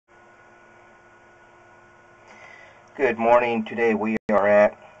Good morning. Today we are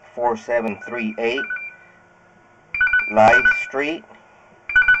at 4738 Live Street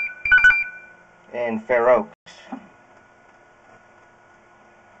in Fair Oaks.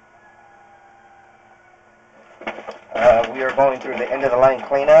 We are going through the end of the line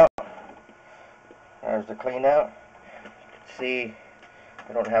cleanout. There's the cleanout. See,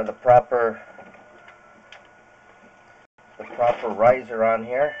 I don't have the proper riser on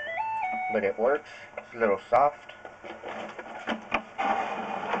here, but it works. It's a little soft.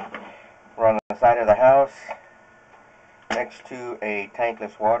 We're on the side of the house next to a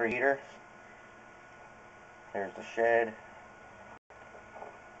tankless water heater. There's the shed,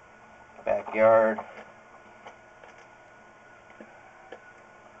 backyard.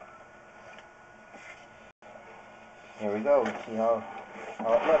 Here we go. Let's see how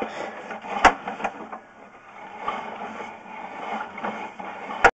it looks.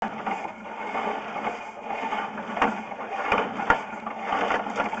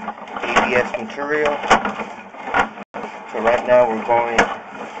 ABS material. So right now we're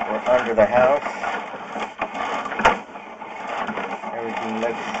under the house. Everything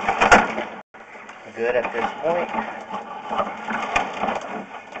looks good at this point.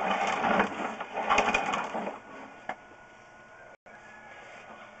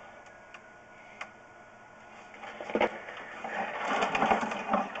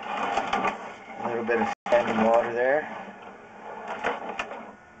 A little bit of standing water there.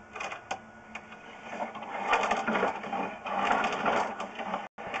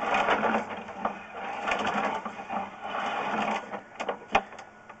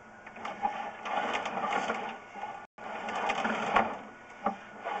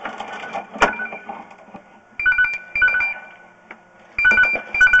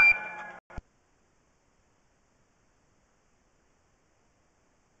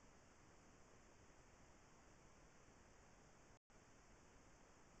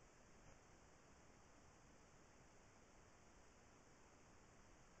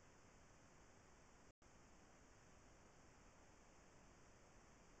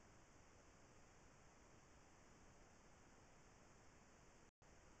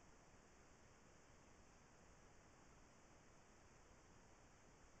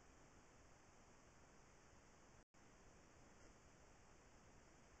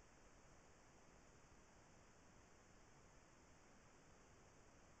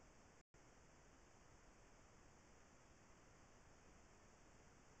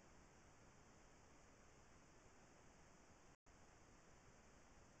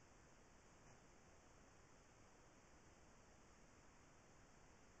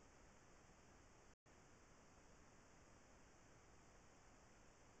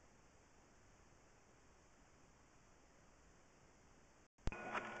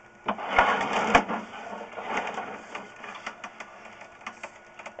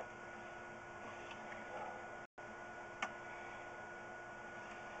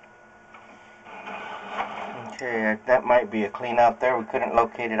 Okay, that might be a clean out there. We couldn't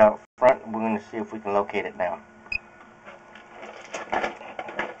locate it out front. We're going to see if we can locate it now.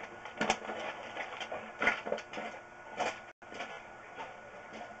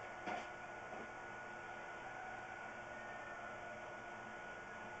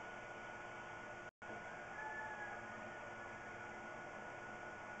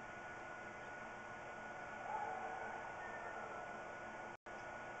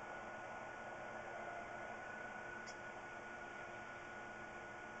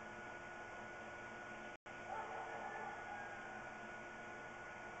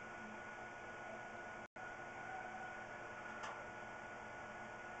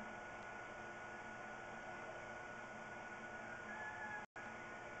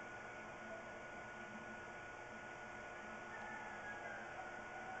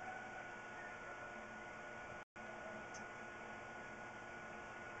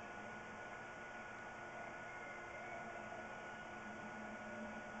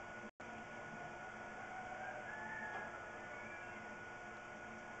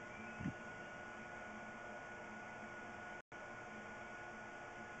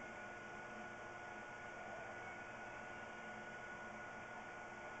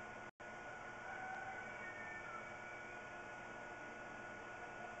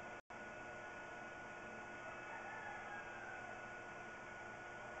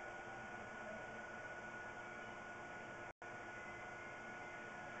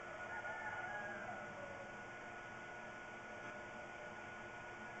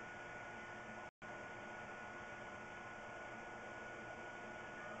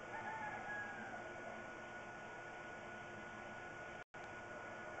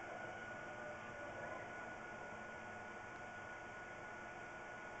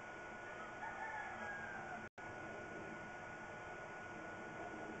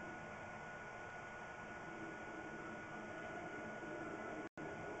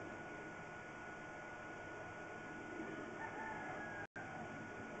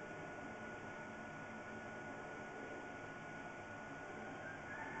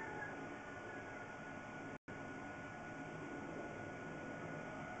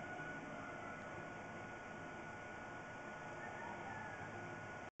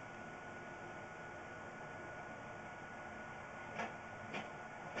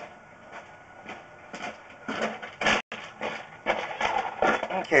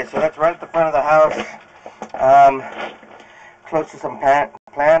 Okay, so that's right at the front of the house, close to some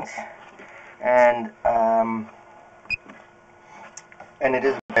plants, and it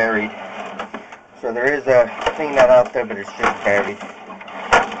is buried. So there is a clean that out there, but it's just buried.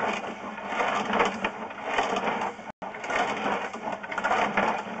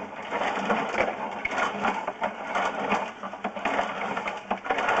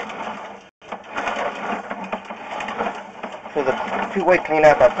 So the two-way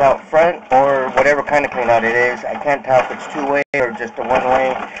cleanout that's out front, or whatever kind of cleanout it is, I can't tell if it's two-way or just a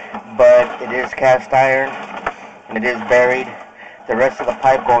one-way, but it is cast iron, and it is buried. The rest of the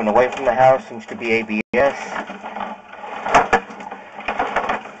pipe going away from the house seems to be ABS.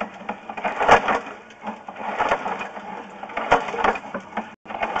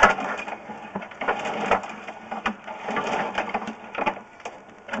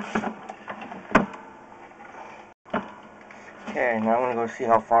 Okay, now I'm going to go see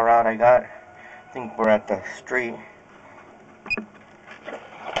how far out I got. I think we're at the street.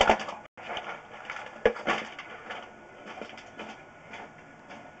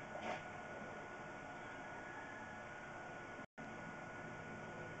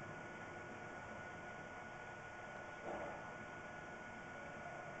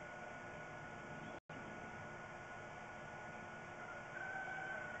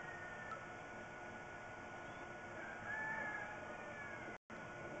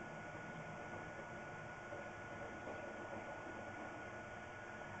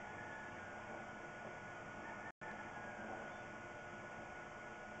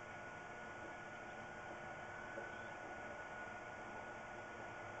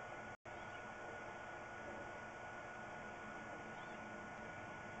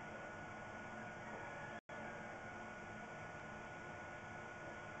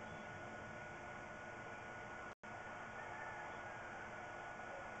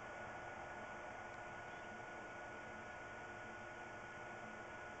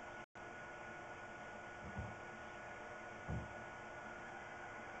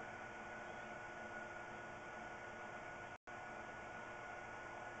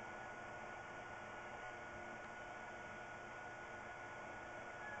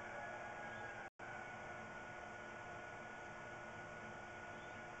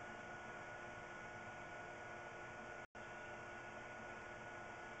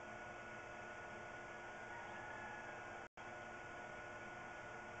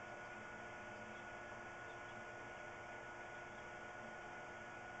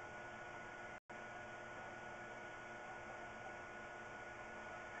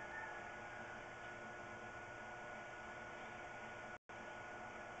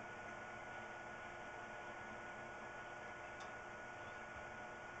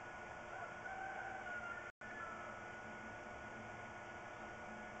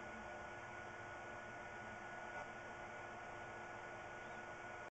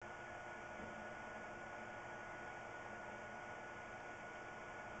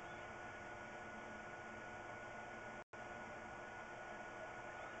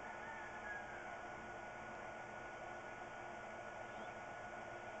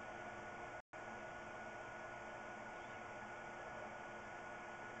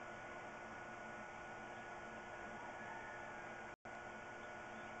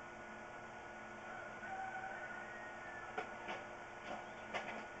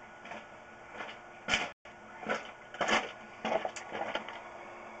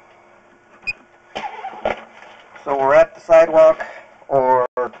 So we're at the sidewalk or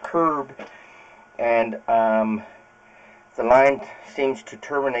curb, and the line seems to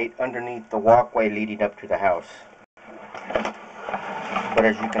terminate underneath the walkway leading up to the house. But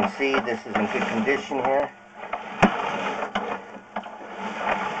as you can see, this is in good condition here.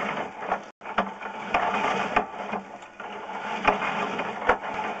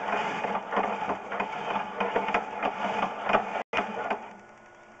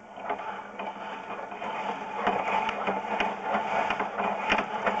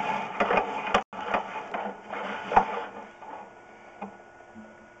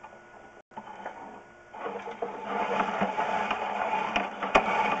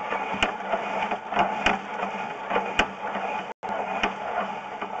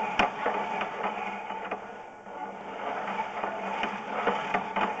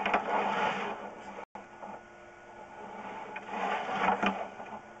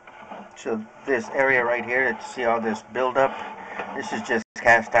 So this area right here, see all this buildup? This is just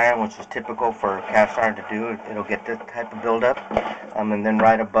cast iron, which is typical for cast iron to do. It'll get this type of buildup. And then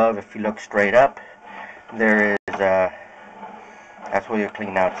right above, if you look straight up, there is, that's where your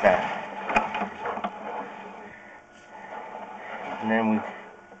clean out's at. And then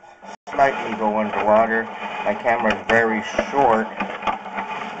slightly go underwater. My camera is very short,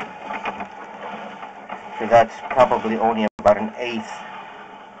 so that's probably only about an eighth.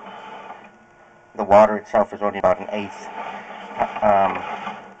 The water itself is only about an eighth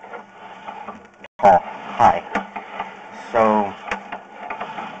high. So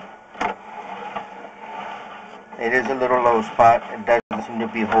it is a little low spot. It doesn't seem to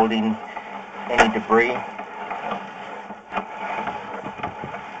be holding any debris.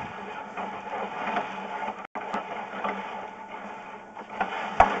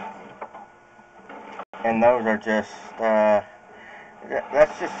 And those are just,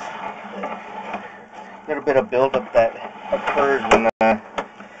 that's just a little bit of buildup that occurs when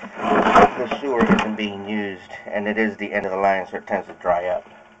the sewer isn't being used, and it is the end of the line, so it tends to dry up.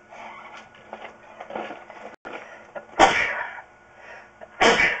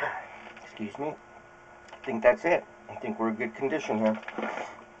 Excuse me. I think that's it. I think we're in good condition here.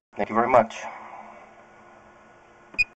 Thank you very much.